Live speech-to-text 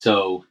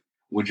So,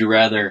 would you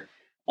rather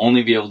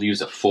only be able to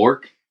use a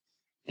fork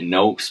and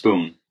no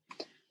spoon,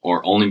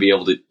 or only be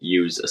able to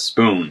use a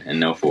spoon and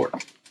no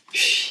fork?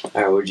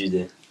 Alright, what'd you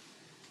do?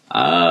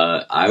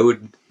 I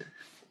would...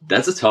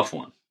 That's a tough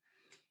one.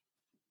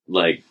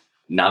 Like,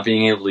 not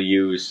being able to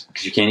use...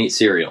 Because you can't eat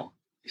cereal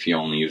if you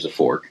only use a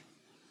fork.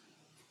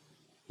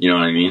 You know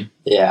what I mean?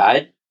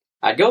 Yeah,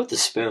 I'd go with the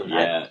spoon.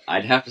 Yeah,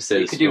 I'd have to say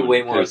you the could spoon. do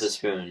way more with the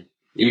spoon.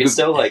 You could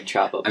still, like,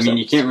 chop up I mean,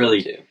 you can't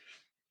really... Too.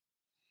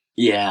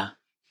 Yeah.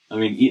 I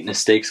mean, eating a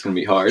steak's going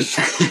to be hard.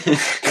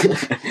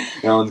 That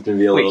one's going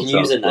to be a little tough. Wait, can you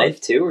use a knife,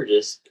 too, or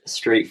just a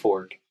straight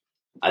fork?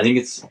 I think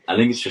it's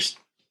just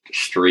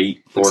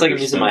straight fork. Looks like I'm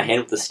using my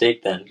hand with the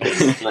steak, then,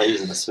 because I'm not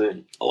using the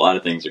spoon. A lot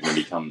of things are going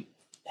to become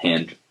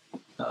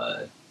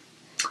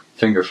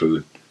finger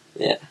food.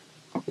 Yeah.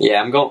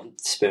 Yeah, I'm going with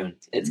spoon.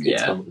 It's good.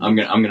 Yeah, I'm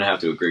gonna have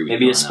to agree with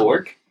maybe you. Maybe a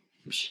spork?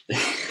 This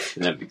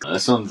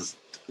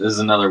is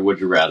another would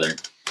you rather.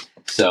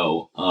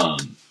 So,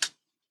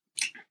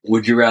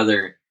 would you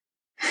rather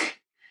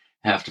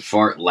have to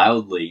fart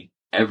loudly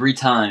every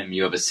time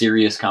you have a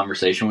serious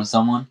conversation with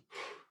someone,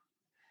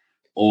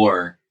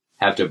 or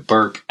have to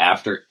burp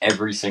after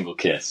every single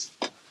kiss?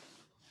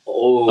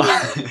 Oh,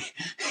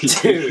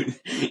 dude,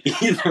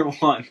 either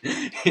one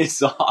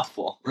is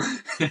awful.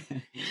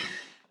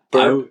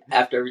 Burp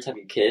after every time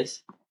you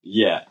kiss?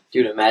 Yeah.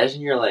 Dude,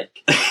 imagine you're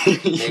like...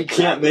 you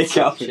can't make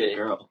out with a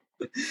girl.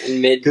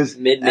 In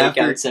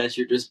mid-make-out sense,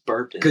 you're just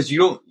burping. Because you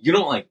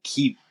don't like,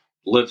 keep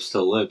lips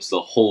to lips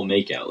the whole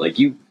make-out. Like,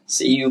 you...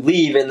 So you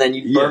leave and then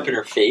you burp in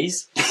her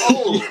face?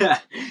 Oh! Yeah,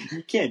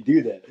 you can't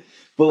do that.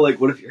 But, like,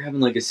 what if you're having,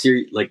 like, a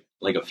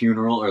like a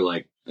funeral or,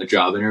 like, a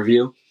job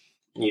interview?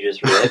 And you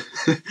just rip?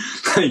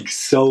 Like,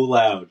 so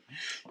loud.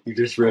 You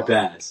just rip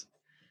ass.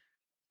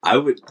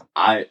 I'm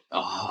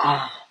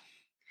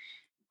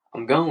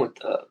going with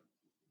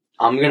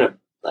I'm gonna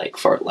like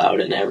fart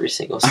loud in every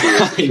single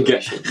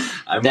situation.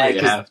 I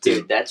might have to.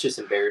 Dude, that's just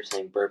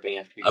embarrassing. Burping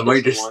after you kiss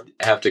might just someone.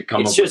 have to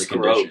come it's up with a just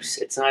condition. gross.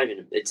 It's not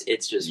even.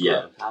 It's just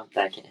gross.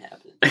 That can't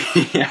happen.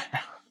 Yeah,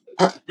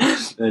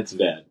 that's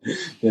bad.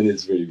 That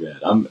is pretty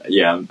bad. I'm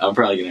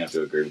probably gonna have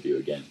to agree with you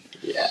again.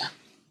 Yeah.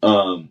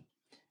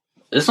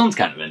 This one's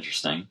kind of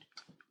interesting.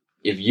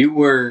 If you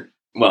were,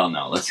 well,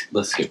 no, let's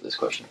skip this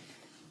question.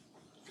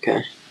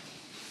 Okay.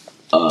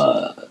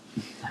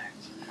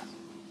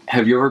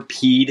 Have you ever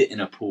peed in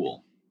a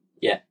pool?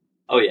 Yeah.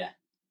 Oh, yeah.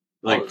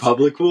 Like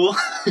public pool?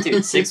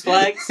 Dude, Six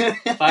Flags?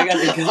 If I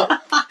gotta go.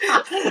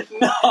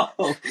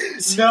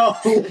 No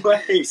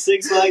way.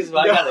 Six Flags, if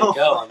I gotta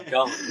go, I'm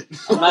going.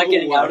 I'm not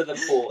getting out of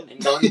the pool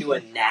and going to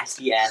a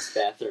nasty-ass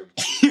bathroom.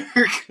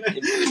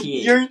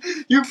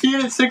 You're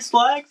peeing at Six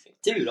Flags?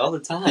 Dude, all the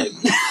time.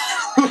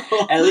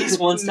 At least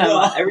once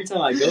time. Every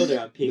time I go there,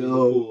 I'm peeing in the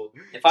pool.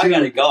 If I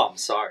gotta go, I'm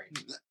sorry.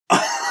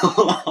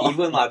 Even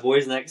with my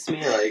boys next to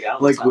me, like, I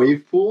don't like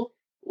wave pool?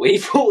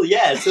 Wave pool,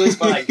 yeah, it's always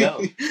when I go.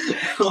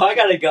 If I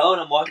gotta go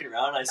and I'm walking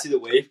around and I see the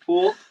wave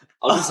pool,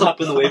 I'll just hop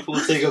in the wave pool,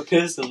 take a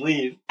piss, and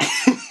leave.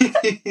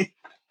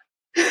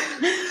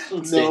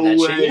 Don't stand that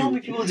shit. You know how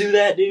many people do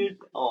that, dude?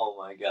 Oh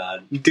my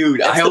god, dude!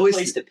 That's the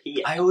place to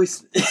pee. I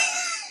always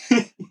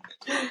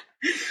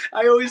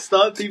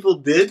thought people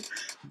did,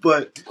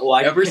 but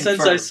ever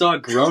since I saw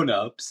Grown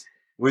Ups,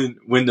 when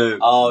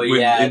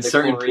in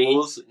certain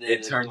pools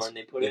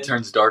it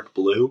turns dark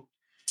blue.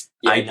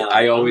 Yeah,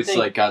 I always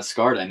got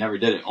scarred. I never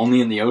did it. Only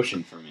in the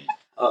ocean for me.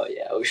 Oh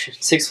yeah, ocean.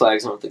 Six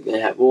Flags. I don't think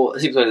they have. Well,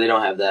 Six Flags they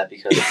don't have that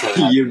because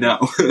you know.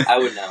 I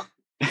would know.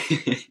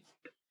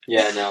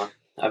 Yeah, no.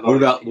 What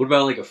about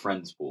like a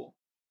friend's pool?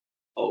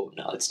 Oh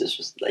no, it's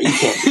just you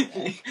can't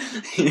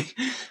do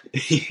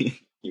that.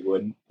 You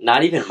wouldn't.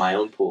 Not even my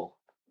own pool.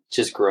 It's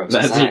just gross.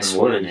 That's even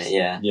swimming worse. In it.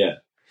 Yeah. Yeah.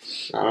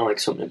 I don't like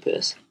swimming in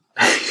piss.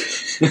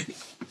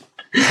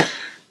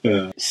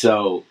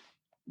 So,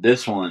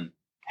 this one.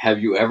 Have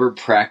you ever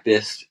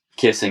practiced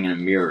kissing in a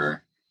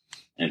mirror?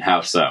 And how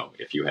so,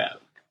 if you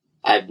have?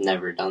 I've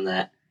never done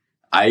that.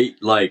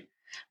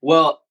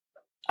 Well,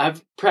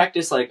 I've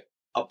practiced, like,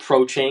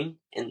 approaching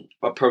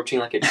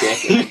like a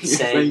chick and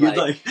saying, yo,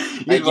 like,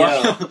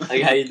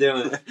 how you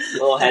doing? A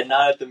little head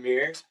nod at the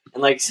mirror.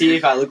 And, like, see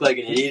if I look like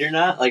an idiot or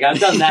not. Like, I've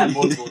done that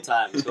multiple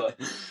times, but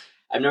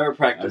I've never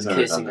practiced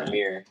kissing in the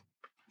mirror.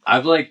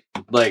 I've, like,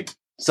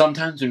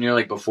 sometimes when you're,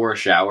 like, before a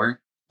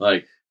shower,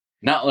 like,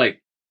 not, like,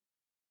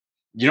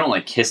 you don't,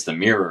 like, kiss the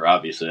mirror,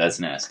 obviously. That's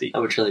nasty. I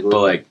would really But,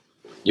 like,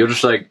 you'll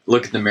just, like,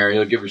 look at the mirror.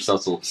 You'll give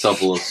yourself a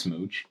little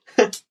smooch.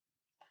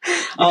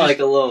 Like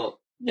a little...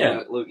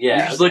 Yeah. Yeah.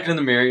 You're just looking in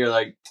the mirror. You're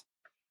like...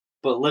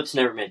 But lips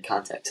never made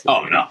contact.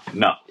 Oh, no.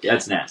 Yeah.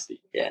 That's nasty.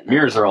 Yeah. No.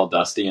 Mirrors are all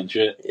dusty and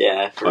shit.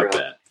 Yeah, for Fuck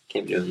real. that.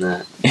 Can't be doing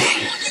that.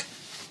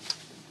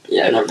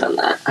 Yeah, I've never done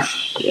that.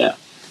 Yeah.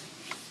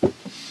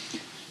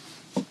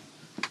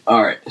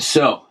 Alright,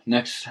 so,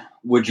 next,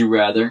 would you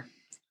rather...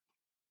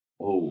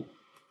 Oh...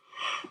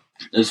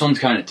 This one's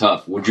kind of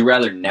tough. Would you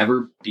rather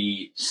never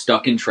be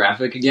stuck in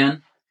traffic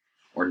again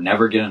or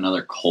never get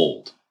another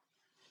cold?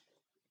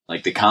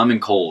 Like the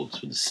common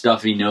colds with the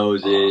stuffy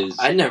noses,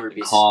 I'd never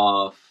be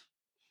cough.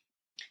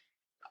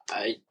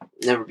 I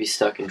never be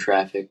stuck in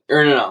traffic.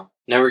 Or no,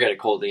 never get a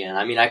cold again.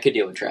 I mean, I could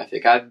deal with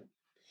traffic.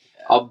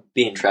 I'll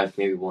be in traffic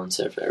maybe once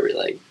every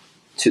like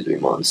 2-3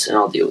 months, and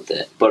I'll deal with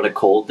it. But a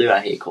cold, dude, I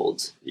hate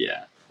colds.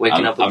 Yeah.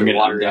 Waking up with the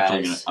watery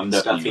eyes,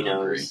 stuffy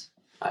nose.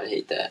 I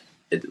hate that.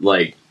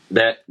 Like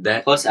that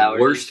Plus allergies,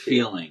 worst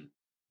feeling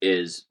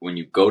is when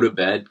you go to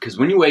bed, because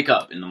when you wake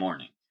up in the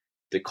morning,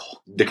 the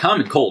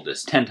common cold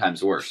is 10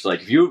 times worse.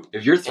 Like if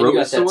your throat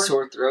is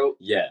sore throat,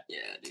 yeah,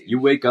 dude, you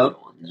wake up,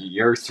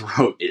 your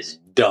throat is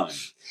done.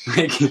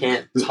 Like, you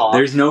can't talk.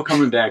 There's no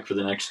coming back for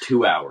the next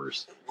 2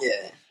 hours.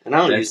 Yeah, and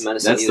I don't use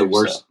medicine. That's either, the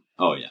worst. So.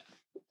 Oh yeah,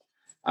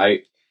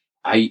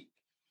 I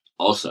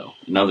also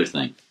another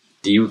thing.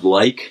 Do you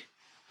like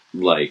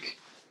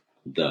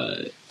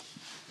the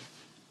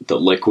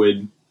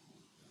liquid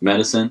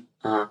medicine?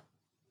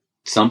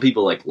 Some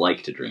people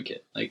like to drink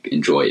it, like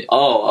enjoy it.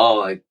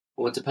 Like,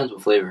 well, it depends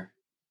what flavor.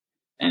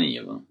 Any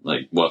of them.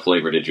 Like, what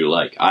flavor did you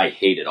like? I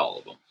hated all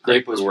of them.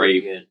 Grape was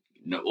pretty good.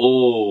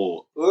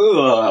 No,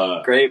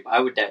 grape. I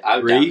would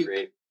down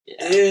grape.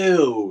 Yeah.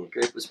 Ew.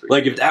 Grape was pretty.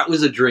 Like, good. if that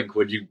was a drink,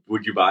 would you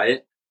buy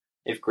it?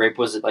 If grape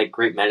was like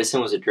grape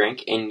medicine was a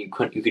drink, and you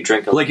could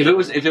drink like if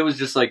it was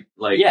just like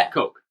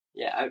Coke.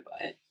 Yeah, I'd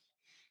buy it.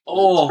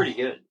 Oh, it's pretty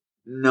good.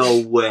 No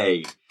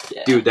way,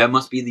 yeah. Dude. That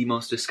must be the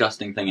most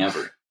disgusting thing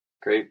ever.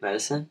 Grape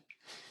medicine.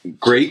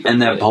 Grape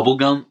and that bubble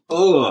gum.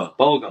 Ugh.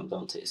 Bubblegum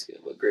don't taste good,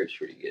 but grape's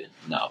pretty good.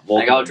 No,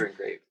 I'll drink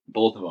grape.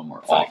 Both of them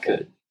were awful. I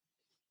could.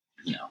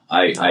 No,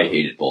 I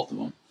hated both of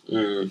them.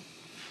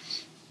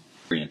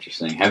 Very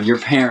interesting. Have your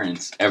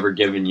parents ever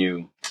given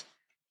you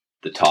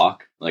the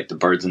talk, like the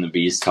birds and the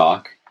bees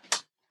talk?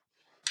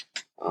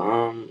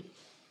 I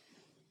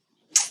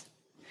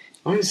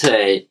want to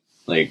say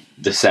like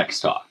the sex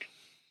talk.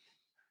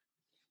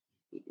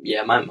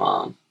 Yeah, my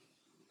mom.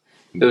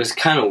 It was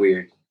kind of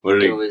weird. What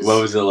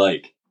was it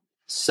like?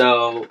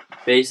 So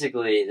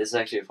basically, this is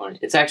actually funny.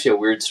 It's actually a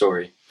weird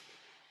story.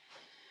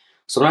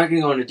 So I'm not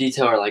going to go into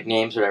detail or like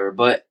names or whatever,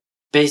 but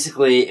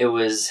basically it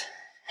was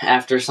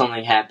after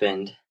something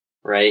happened,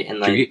 right? And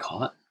like, did you get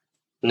caught?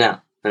 No.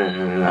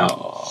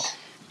 Oh.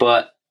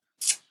 But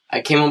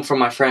I came home from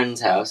my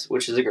friend's house,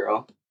 which is a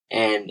girl,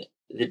 and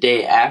the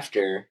day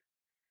after,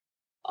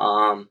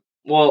 well,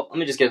 let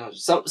me just get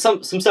some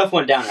stuff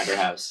went down at her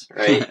house,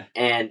 right?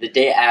 And the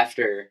day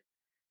after,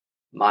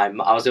 I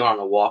was going on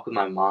a walk with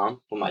my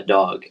mom, with my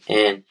dog,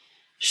 and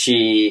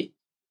she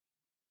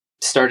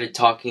started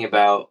talking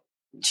about,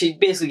 she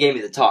basically gave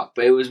me the talk,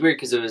 but it was weird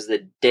because it was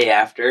the day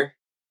after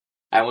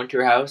I went to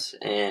her house,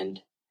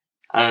 and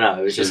I don't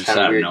know, it was just kind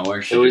of weird. Out of nowhere?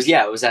 It was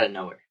out of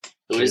nowhere.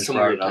 It was some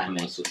weird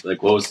timing.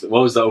 Like, what was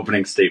the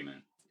opening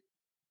statement?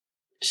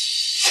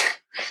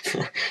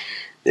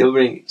 The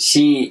opening,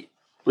 she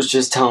was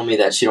just telling me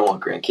that she don't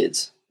want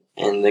grandkids,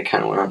 and they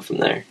kind of went on from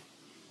there.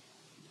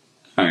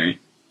 All right.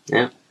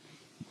 Yeah.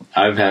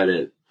 I've had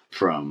it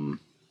from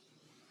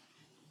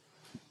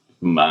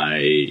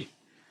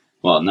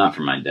not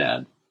from my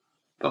dad,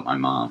 but my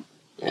mom.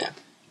 Yeah.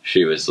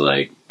 She was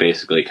like,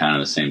 basically kind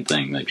of the same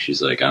thing. Like,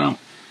 she's like,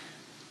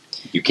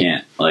 you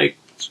can't, like,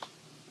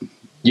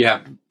 you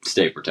have to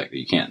stay protected.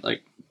 You can't,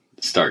 like,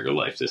 start your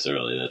life this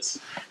early.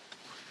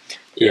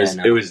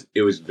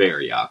 It was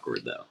very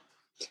awkward, though.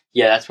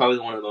 Yeah, that's probably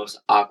one of the most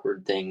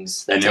awkward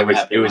things that's ever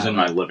happened. It was in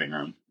my living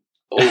room.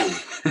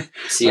 Oh,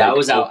 see, like, I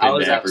was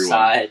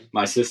outside.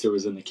 My sister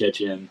was in the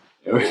kitchen.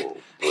 Bro,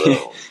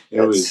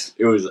 it was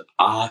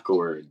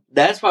awkward.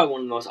 That's probably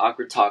one of the most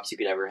awkward talks you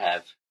could ever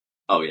have.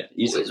 Oh yeah,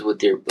 was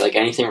with your, like,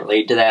 anything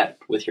related to that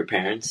with your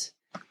parents.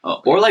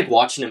 Oh, or like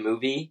watching a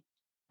movie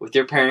with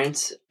your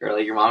parents or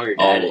like your mom or your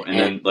dad. Oh, and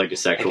then like a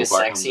sexual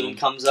part sex scene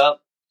comes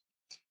up.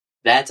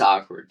 That's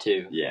awkward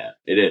too. Yeah,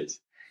 it is,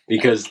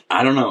 because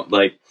I don't know,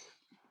 like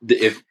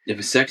if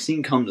a sex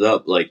scene comes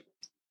up, like,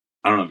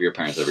 I don't know if your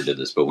parents ever did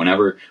this, but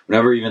whenever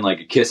even like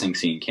a kissing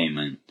scene came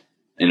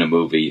in a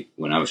movie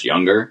when I was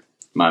younger,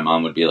 my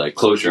mom would be like,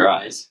 "Close your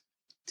eyes."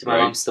 My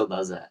mom still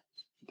does that.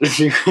 Does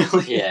she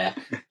really? Yeah.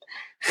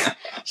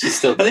 She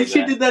still does I think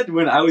she did that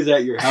when I was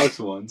at your house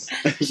once.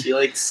 She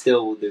like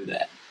still will do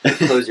that. Like,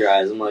 close your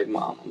eyes. I'm like,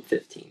 Mom, I'm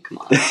 15. Come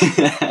on.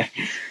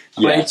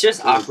 But it's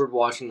just awkward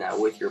watching that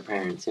with your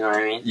parents. You know what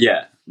I mean?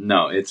 Yeah.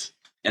 No,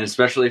 and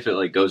especially if it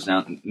like goes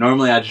down.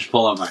 Normally, I just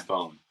pull out my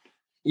phone.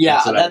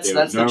 Yeah, that's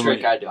the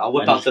trick I do. I'll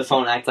whip out the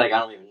phone, act like I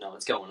don't even know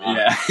what's going on.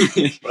 Yeah.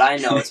 But I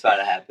know it's about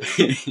to happen.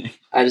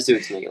 I just do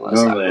it to make it less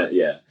awkward.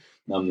 Yeah,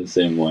 I'm the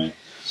same way.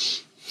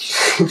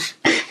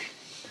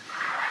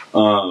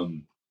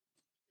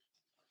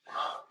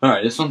 All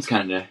right, this one's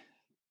kind of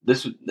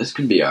this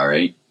can be all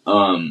right.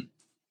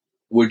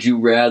 Would you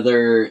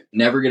rather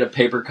never get a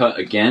paper cut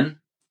again,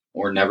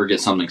 or never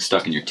get something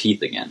stuck in your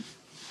teeth again?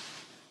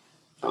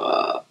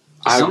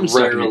 Something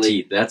stuck in your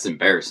teeth. That's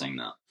embarrassing,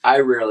 though.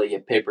 I rarely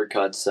get paper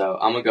cuts, so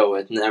I'm gonna go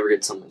with never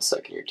get something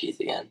stuck in your teeth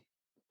again.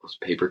 Those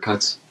paper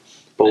cuts.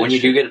 But when you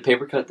do get a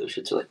paper cut, those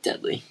shits are like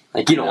deadly.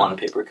 Like, you don't want a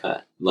paper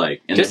cut.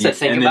 Like, and just to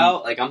think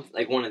about, like, I'm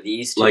like one of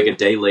these two. Like a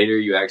day later,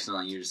 you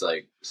accidentally use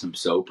like some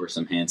soap or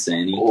some hand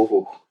sanitizer.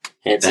 Oh,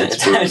 hand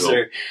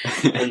sanitizer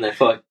in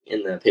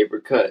the paper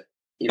cut.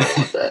 You don't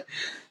want that.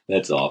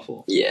 That's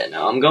awful. Yeah,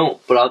 no,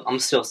 I'm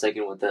still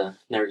sticking with the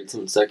never get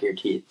something stuck in your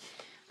teeth.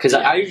 Because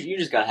you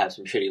just gotta have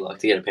some shitty luck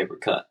to get a paper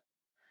cut.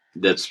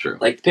 That's true.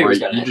 Like, the paper's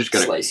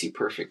gotta slice you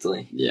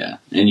perfectly. Yeah,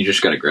 and you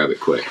just gotta grab it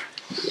quick.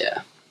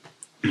 Yeah.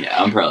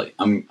 Yeah, I'm probably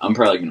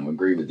gonna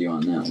agree with you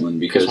on that one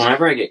because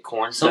whenever I get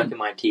corn stuck in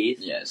my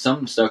teeth,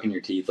 something stuck in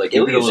your teeth, like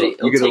you get a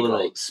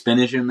little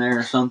spinach in there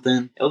or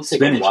something. It'll take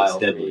spinach a while is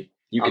deadly.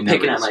 I'm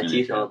picking at my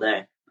teeth all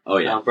day. Oh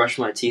yeah, and I'll brush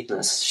my teeth and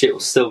the shit will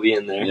still be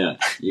in there. Yeah,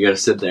 you gotta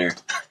sit there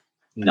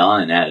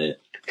gnawing at it,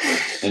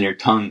 and your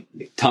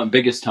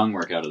biggest tongue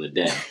workout of the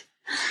day.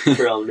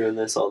 I'm doing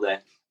this all day.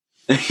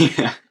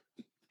 Yeah.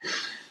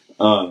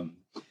 All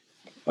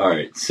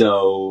right,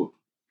 so.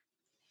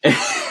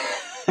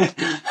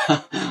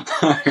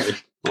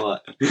 Alright.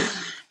 What?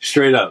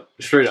 Straight up.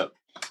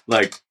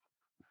 Like,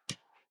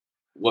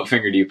 what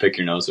finger do you pick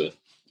your nose with?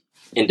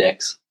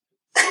 Index.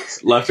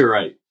 Left or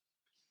right?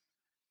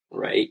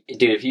 Right.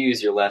 Dude, if you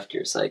use your left,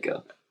 you're a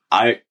psycho.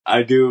 I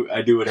do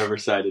whatever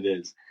side it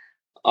is.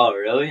 Oh,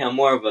 really? I'm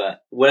more of a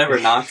whatever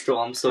nostril,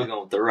 I'm still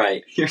going with the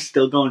right. You're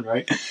still going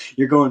right?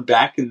 You're going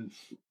back and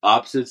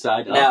opposite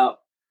side up? Now,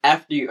 are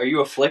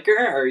you a flicker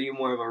or are you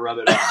more of a rub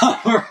it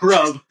off? I'm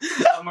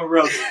a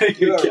rub.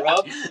 You're a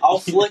rub? I'll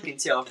flick and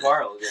see how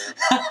far it'll go.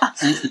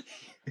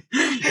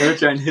 You ever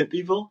try and hit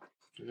people?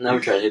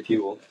 Never try to hit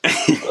people.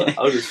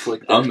 I'll just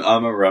flick them.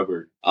 I'm a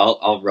rubber.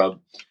 I'll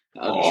rub.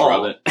 I'll just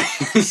rub it.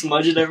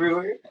 Smudge it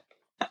everywhere?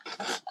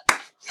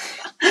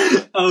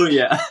 Oh,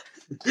 yeah.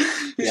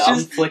 I'm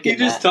flicking you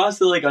just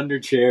toss it like under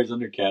chairs,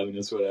 under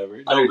cabinets,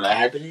 whatever. Under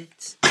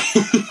cabinets?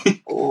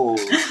 Oh.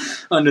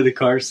 Under the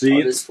car seat.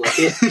 I'll just flick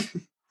it.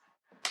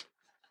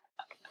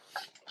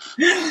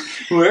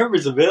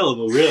 Wherever's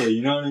available, really,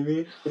 you know what I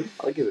mean?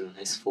 I'll give it a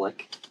nice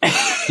flick.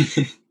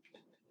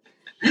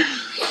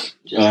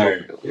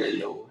 Alright.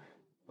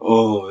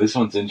 Oh, this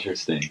one's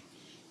interesting.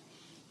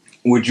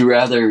 Would you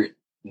rather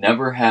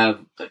never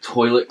have a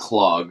toilet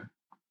clog,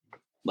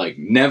 like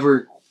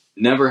never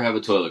have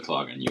a toilet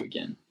clog on you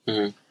again,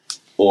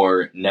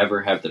 or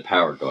never have the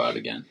power go out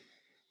again?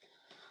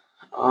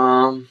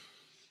 What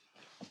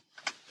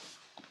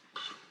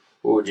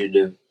would you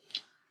do?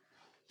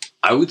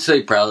 I would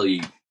say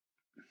probably.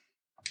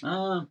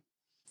 Well,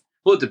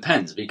 it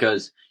depends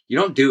because you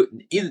don't do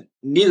it.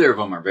 Neither of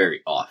them are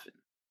very often.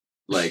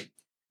 Like,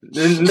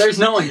 there's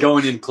no one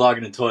going in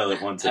clogging a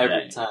toilet once a day.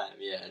 Every time,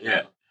 yeah.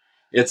 No.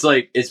 Yeah.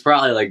 It's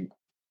probably like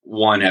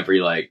one every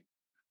like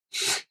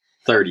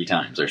 30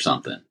 times or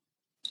something.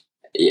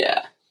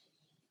 Yeah.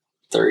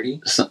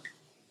 30?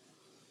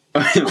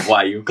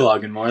 Why, you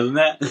clogging more than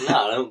that?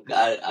 No,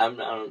 I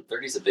don't.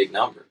 30's a big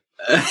number.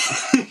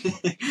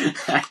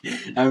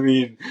 I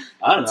mean,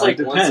 I don't know. Like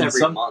it depends. once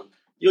every month.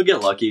 You'll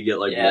get lucky. You get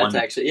like one. It's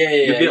actually,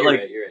 you're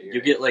right.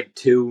 You get like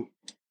two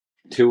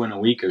in a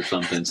week or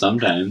something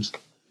sometimes.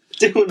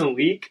 2 in a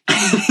week?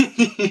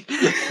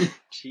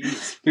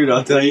 Jeez, dude,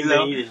 I'll tell you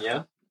though.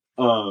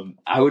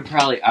 I would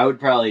probably.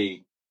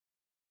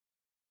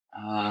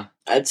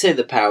 I'd say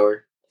the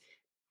power.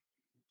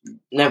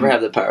 Never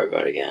have the power go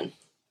out again.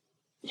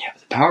 Yeah,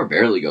 but the power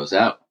barely goes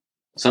out.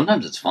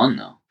 Sometimes it's fun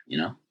though, you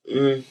know.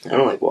 I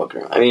don't like walking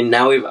around. I mean,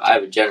 now I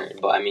have a generator,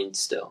 but I mean,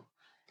 still.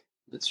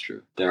 That's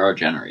true. There are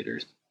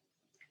generators.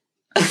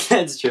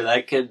 That's true.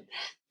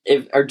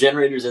 If our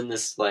generators in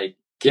this, like,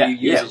 can you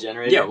use a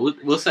generator? Yeah,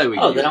 we'll say we.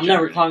 Oh, then I'm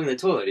never clogging the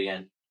toilet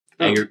again.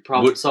 And your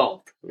problem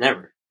solved.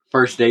 Never.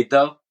 First date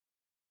though,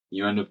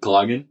 you end up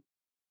clogging.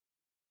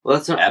 Well,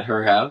 that's not at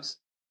her house.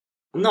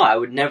 No, I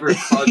would never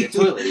clog the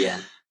toilet again.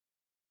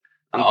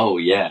 Oh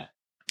yeah.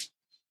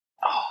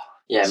 Oh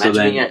yeah. Imagine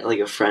being at like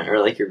a friend or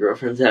like your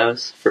girlfriend's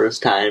house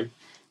first time.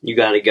 You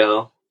gotta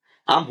go.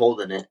 I'm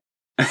holding it.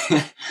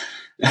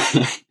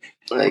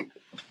 Like.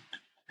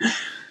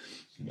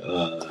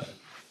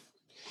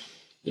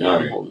 Yeah,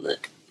 I'm holding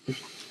it.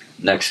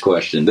 Next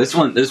question. This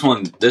one's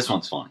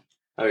fun.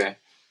 Okay.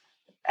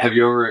 Have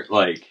you ever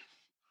have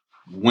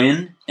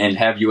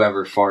you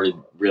ever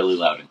farted really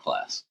loud in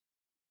class?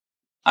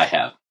 I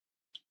have,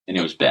 and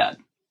it was bad.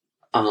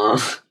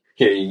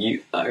 Here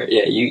you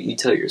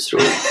tell your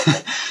story.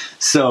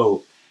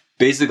 So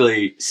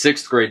basically,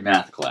 6th grade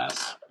math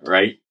class,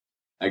 right?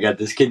 I got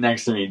this kid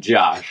next to me,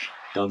 Josh.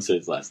 Don't say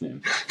his last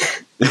name,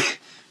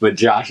 but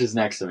Josh is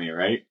next to me,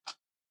 right?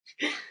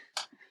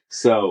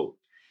 So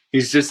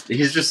he's just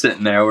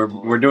sitting there.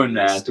 We're doing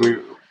math.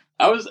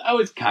 I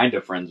was kind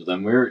of friends with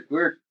him.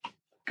 We're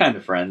kind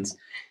of friends,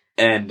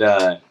 and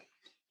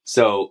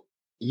so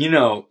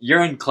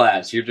you're in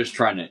class. You're just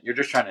trying to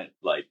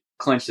like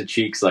clench the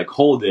cheeks, like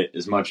hold it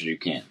as much as you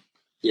can.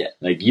 Yeah,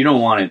 like you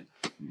don't want it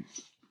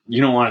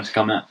to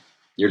come out.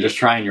 You're just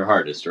trying your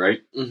hardest,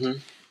 right? Mm-hmm.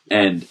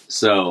 And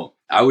so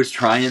I was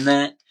trying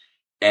that,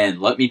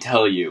 and let me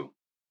tell you,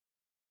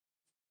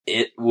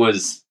 it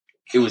was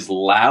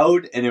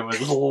loud and it was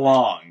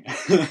long.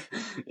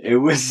 It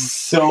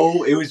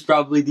was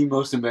probably the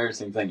most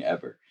embarrassing thing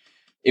ever.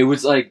 It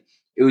was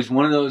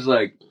one of those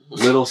like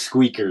little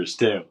squeakers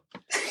too.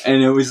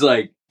 And it was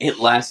like, it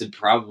lasted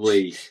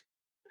probably,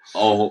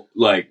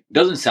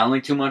 doesn't sound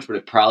like too much, but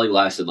it probably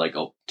lasted like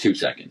 2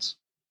 seconds.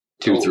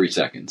 2-3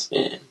 seconds.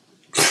 Yeah.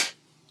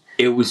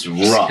 It was rough.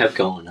 Just kept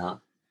going, huh?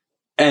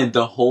 And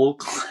the whole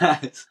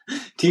class,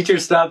 teacher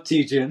stopped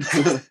teaching.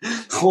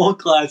 The whole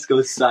class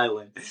goes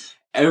silent.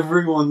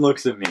 Everyone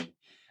looks at me.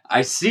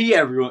 I see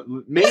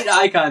everyone, made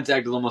eye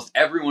contact with almost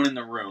everyone in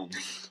the room.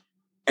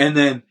 And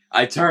then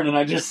I turn and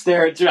I just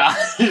stare at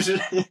Josh.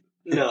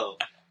 No.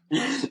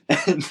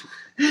 And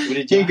What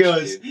did he Josh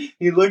goes, do?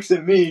 he looks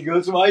at me, he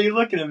goes, "Why are you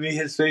looking at me?"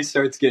 His face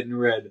starts getting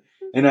red.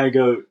 And I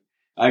go,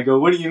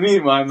 "What do you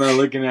mean, why am I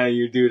looking at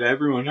you, dude?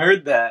 Everyone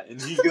heard that."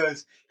 And he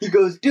goes,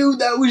 "Dude,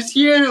 that was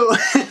you."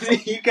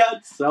 He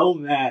got so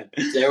mad.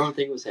 Did everyone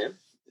think it was him?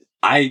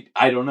 I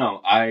don't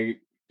know.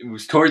 It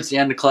was towards the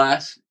end of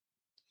class.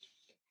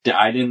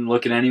 I didn't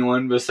look at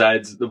anyone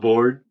besides the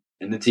board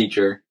and the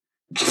teacher.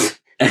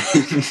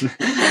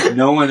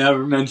 No one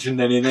ever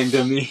mentioned anything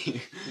to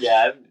me.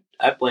 Yeah,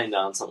 I've blamed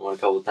on someone a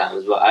couple of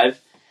times, but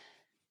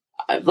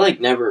I've like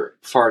never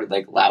farted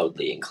like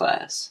loudly in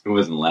class. It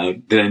wasn't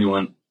loud. Did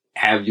anyone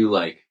have you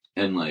like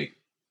and like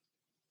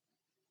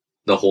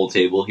the whole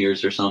table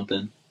hears or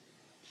something?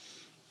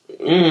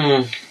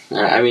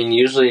 I mean,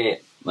 usually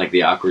Like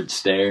the awkward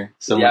stare.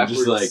 Someone the awkward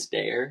just like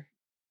stare.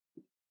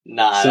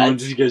 Nah. someone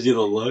just gives you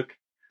the look.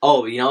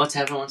 Oh, you know what's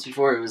happened once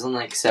before? It was in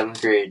like 7th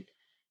grade.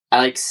 I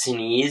like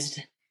sneezed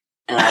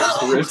and I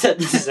just ripped at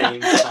the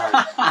same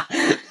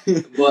time.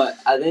 But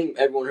I think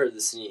everyone heard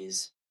the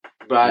sneeze.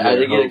 But I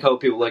did get a couple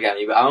people look at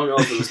me, but I don't know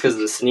if it was because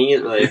of the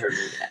sneeze or they heard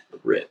me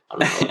rip. I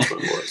don't know which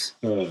one it was.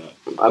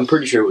 I'm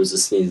pretty sure it was the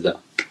sneeze though.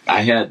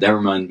 That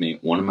reminds me,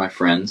 one of my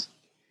friends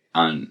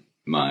on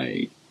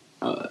my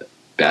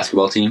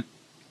basketball team,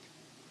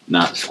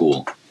 not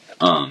school,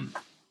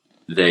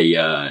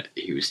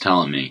 he was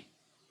telling me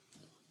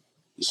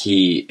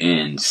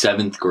in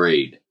 7th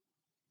grade,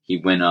 he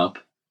went up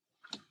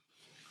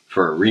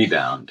for a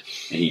rebound,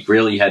 and he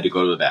really had to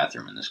go to the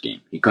bathroom in this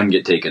game. He couldn't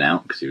get taken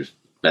out because he was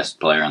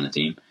best player on the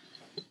team,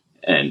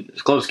 and it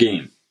was a close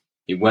game.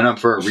 He went up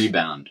for a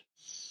rebound,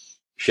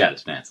 shat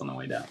his pants on the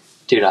way down.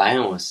 Dude, I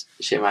almost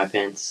shit my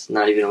pants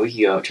not even a week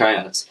ago at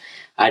tryouts.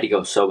 I had to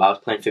go sober. I was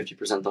playing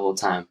 50% the whole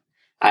time.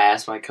 I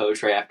asked my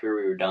coach right after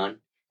we were done.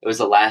 It was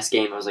the last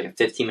game. It was like a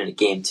 15-minute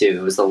game, too.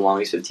 It was the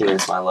longest 15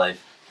 minutes of my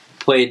life.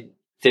 Played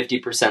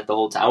 50% the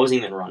whole time. I wasn't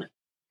even running.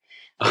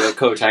 I go,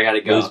 "Coach, I got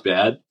to go." It was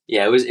bad?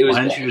 Yeah, it was Why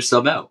bad. didn't you just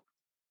sub out?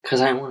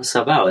 Because I didn't want to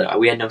sub out.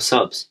 We had no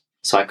subs.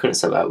 So I couldn't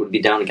sub out. It would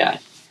be down a guy.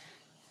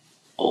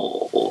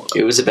 Oh,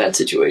 it was a bad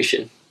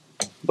situation.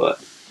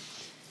 But,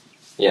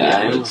 yeah,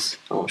 I almost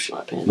shit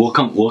my pants.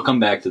 We'll come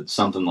back to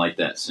something like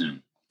that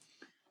soon.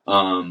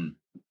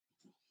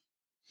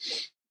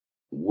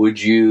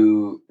 Would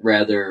you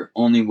rather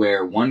only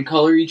wear one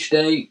color each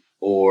day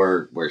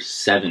or wear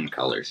 7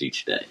 colors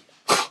each day?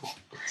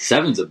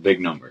 7's a big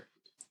number.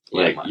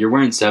 Like, you're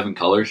wearing 7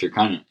 colors, you're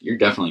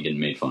definitely getting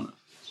made fun of.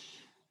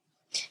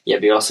 Yeah,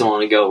 but you also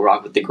want to go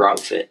rock with the grout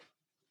fit.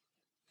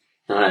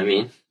 You know what I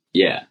mean?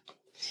 Yeah.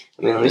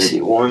 I mean, let me see.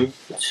 1,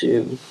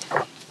 2.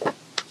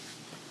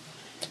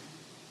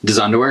 Does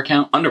underwear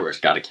count?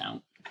 Underwear's got to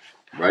count,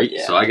 right?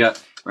 Yeah. So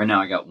right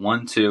now I got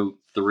 1, 2,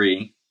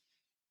 3,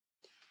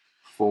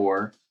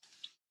 4.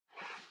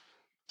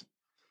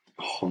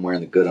 Oh, I'm wearing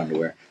the good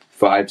underwear.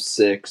 5,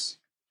 6.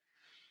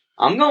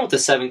 I'm going with the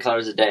 7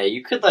 colors a day.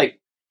 You could, like,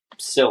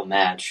 still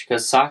match,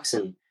 because socks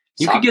could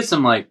get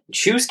some, like,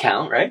 shoes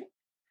count, right?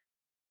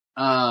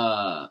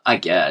 I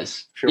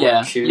guess. Sure,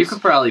 yeah, shoes. you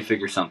could probably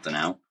figure something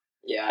out.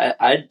 Yeah,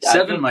 I'd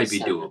 7 might be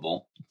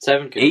doable.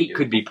 7 could 8 be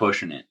could be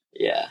pushing it.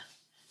 Yeah.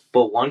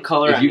 But one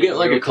color, If you get,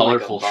 like, you're a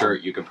colorful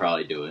shirt, you could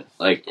probably do it.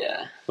 Like,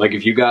 yeah. Like,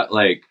 if you got,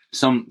 like,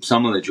 some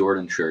of the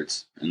Jordan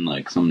shirts and,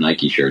 like, some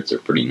Nike shirts are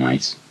pretty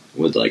nice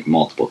with, like,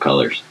 multiple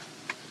colors.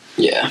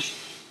 Yeah.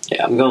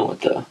 Yeah, I'm going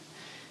with the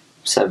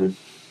 7.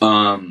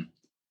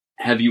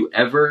 Have you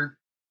ever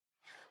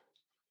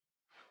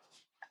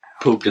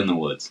pooped in the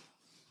woods?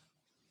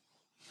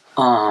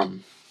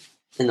 In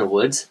the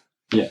woods?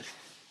 Yeah.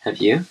 Have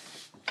you?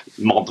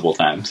 Multiple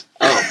times.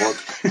 Oh,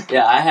 well,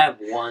 yeah, I have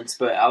once,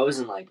 but I was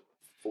in, like,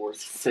 4th,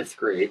 5th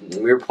grade,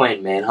 and we were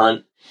playing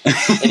Manhunt,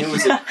 and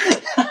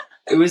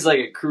it was like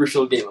a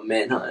crucial game of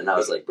Manhunt, and I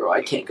was like, bro,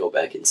 I can't go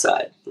back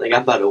inside. Like,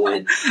 I'm about to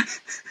win.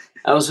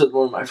 I was with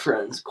one of my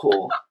friends,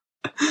 Cole,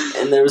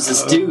 and there was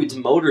this dude's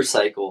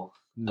motorcycle.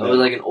 No. It was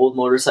like an old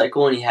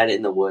motorcycle, and he had it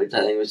in the woods. I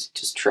think it was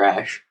just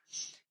trash.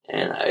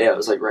 And I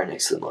was like right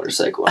next to the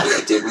motorcycle. I was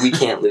like, dude, we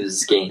can't lose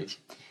this game.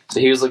 So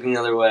he was looking the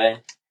other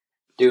way,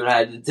 doing what I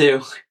had to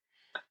do.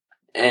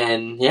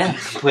 And yeah,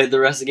 played the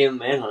rest of the game of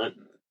Manhunt.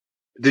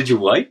 Did you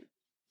wipe?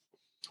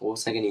 What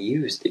was I going to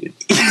use, dude?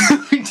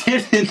 You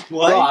didn't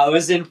wipe? Bro, I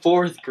was in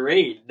 4th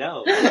grade.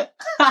 No.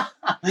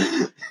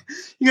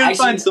 You gotta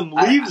find some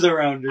leaves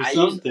around or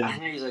something. I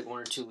think I used like 1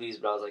 or 2 leaves,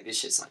 but I was like, this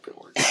shit's not going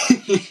to work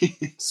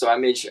out. So I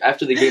made sure,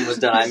 after the game was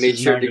done, I made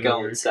sure to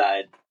go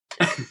inside.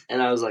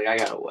 And I was like, I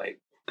got to wipe.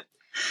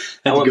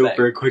 Had to go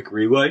for a quick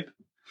rewipe?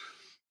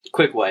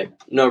 Quick wipe.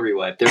 No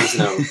rewipe. There was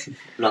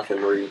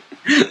nothing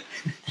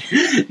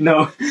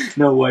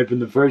No wipe in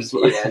the first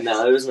place. Yeah,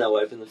 no, there was no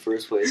wipe in the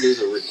first place.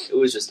 It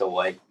was just a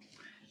wipe.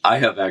 I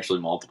have actually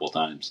multiple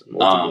times.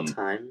 Multiple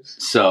times?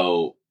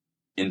 So,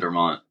 in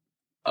Vermont,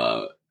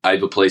 I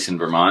have a place in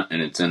Vermont,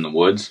 and it's in the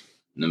woods,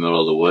 in the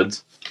middle of the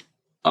woods.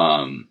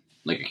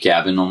 Like a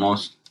cabin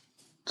almost.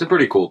 It's a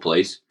pretty cool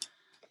place.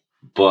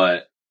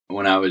 But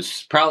when I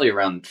was probably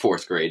around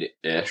 4th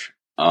grade-ish,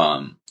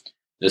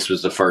 this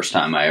was the first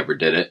time I ever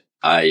did it.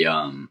 I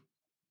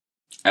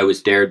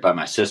was dared by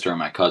my sister and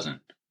my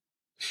cousin.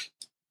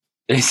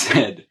 They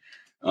said,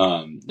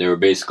 they were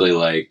basically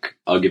like,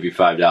 I'll give you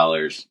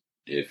 $5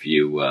 if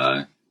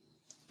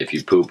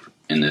you poop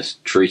in this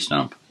tree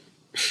stump.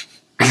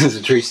 Because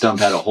the tree stump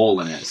had a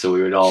hole in it, so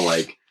we would all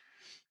like,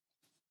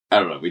 I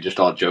don't know, we just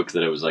all joked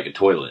that it was like a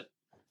toilet.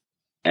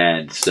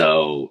 And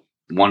so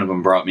one of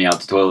them brought me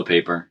out the toilet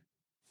paper,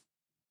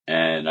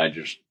 and I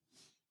just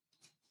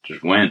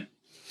went.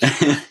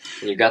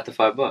 You got the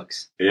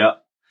 $5. Yeah.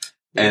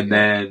 And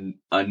then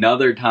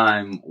another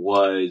time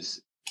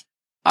was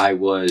I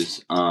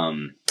was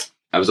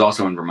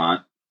also in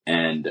Vermont,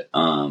 and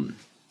I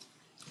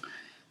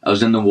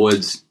was in the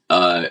woods,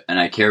 and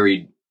I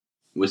carried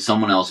with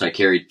someone else. I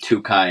carried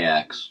 2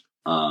 kayaks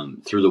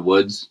through the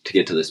woods to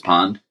get to this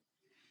pond,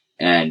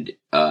 and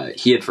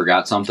he had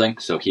forgot something,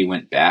 so he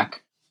went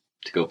back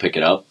to go pick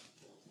it up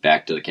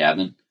back to the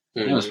cabin.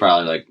 Mm-hmm. And it was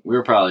probably we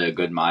were probably a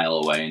good mile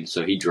away, and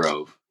so he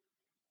drove.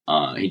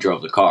 He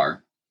drove the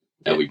car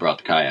that we brought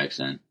the kayaks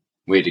in.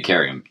 We had to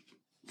carry him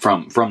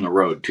from the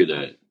road to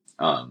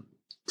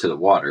the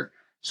water,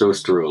 so it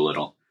was through a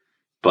little.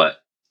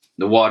 But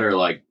the water,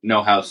 like,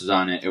 no houses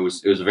on it. It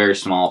was a very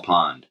small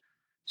pond,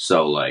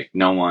 so like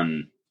no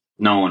one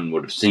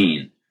would have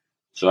seen.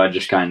 So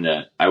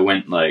I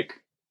went like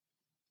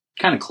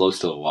kind of close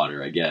to the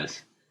water, I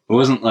guess. It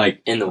wasn't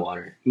like in the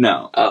water.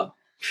 No. Oh.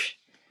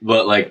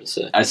 But like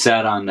I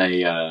sat on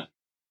a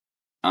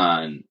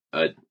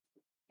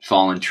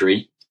fallen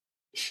tree.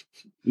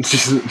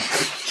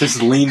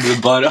 just leaned the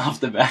butt off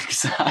the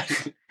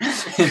backside.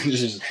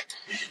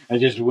 I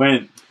just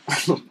went.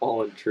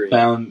 Fallen tree.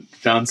 Found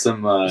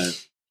some.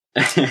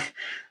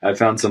 I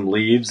found some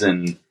leaves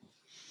and.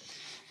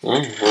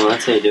 Well,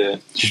 that's how you do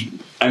it.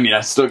 I mean,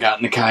 I still got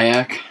in the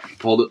kayak,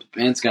 pulled up the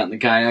pants, got in the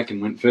kayak,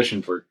 and went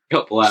fishing for a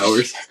couple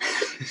hours.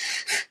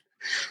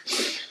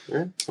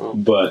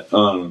 But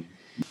all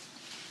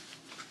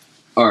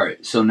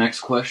right. So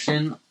next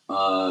question: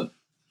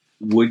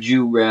 would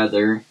you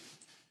rather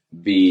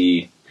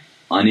be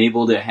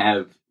unable to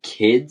have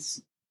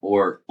kids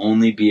or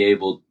only be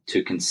able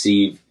to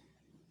conceive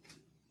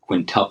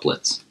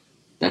quintuplets?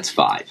 That's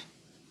 5.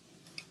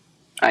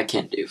 I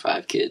can't do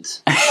 5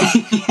 kids.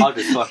 I'll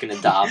just fucking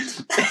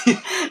adopt.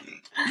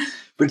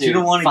 But dude, you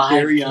don't want to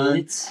carry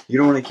kids? on. You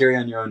don't want to carry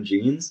on your own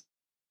genes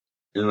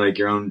and like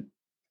your own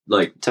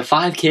to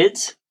 5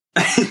 kids,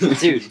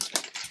 dude.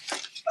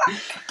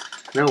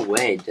 No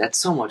way. That's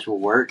so much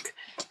work.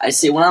 I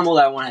see. When I'm old,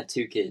 I want to have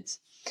 2 kids.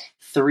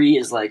 3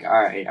 is like, all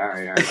right.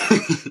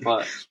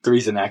 But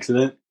 3's an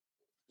accident.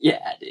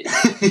 Yeah, dude.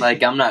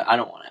 Like, I don't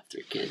want to have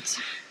 3 kids.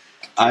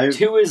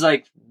 2 is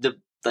like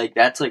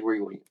that's like where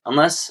you,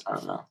 unless, I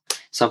don't know.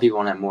 Some people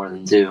want to have more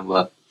than 2,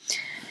 but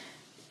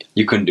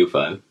you couldn't do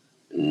 5.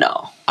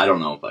 No, I don't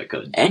know if I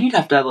could. And you'd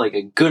have to have like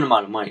a good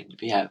amount of money to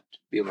be able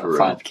to have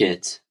 5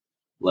 kids.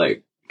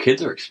 Like,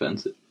 kids are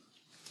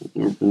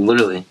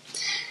literally.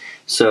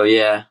 So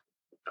yeah,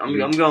 I'm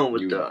going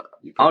with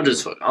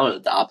I'll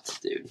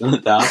adopt, dude.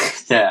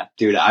 Adopt? Yeah,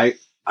 dude. I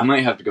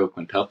might have to go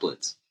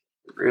quintuplets.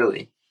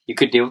 Really? You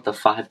could deal with the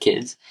 5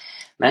 kids.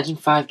 Imagine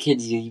 5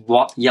 kids you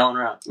walk yelling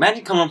around.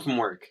 Imagine coming home from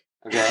work.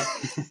 Okay.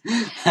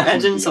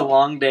 Imagine it's a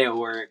long day at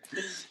work.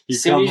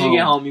 As soon as you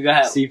get home, you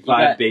got see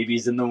 5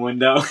 babies in the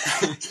window.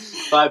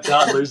 5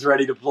 toddlers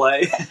ready to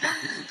play.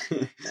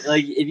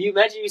 Like, if you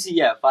imagine you see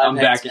 5. I'm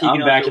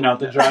backing out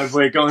the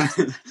driveway, going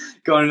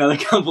another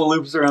couple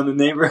loops around the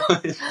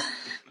neighborhood.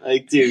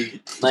 Like,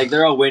 dude, like,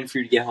 they're all waiting for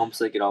you to get home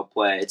so they can all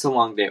play. It's a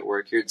long day at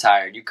work. You're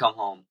tired. You come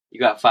home. You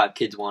got 5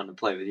 kids wanting to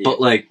play with you.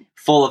 But, like,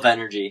 full of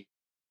energy.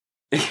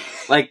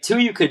 Like, 2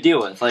 you could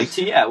deal with. Like,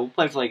 2, yeah, we'll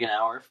play for like an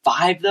hour.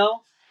 5,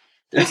 though?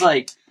 There's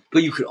like...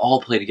 But you could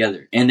all play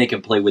together. And they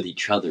can play with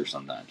each other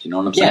sometimes. You know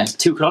what I'm saying? Yeah,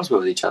 2 could also play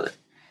with each other.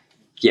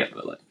 Yeah,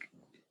 but, like,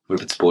 what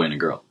if it's a boy and a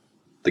girl?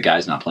 The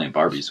guy's not playing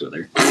Barbies with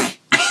her.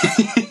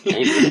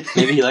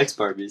 Maybe he likes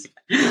Barbies.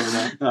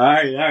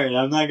 Alright,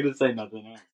 I'm not going to say nothing.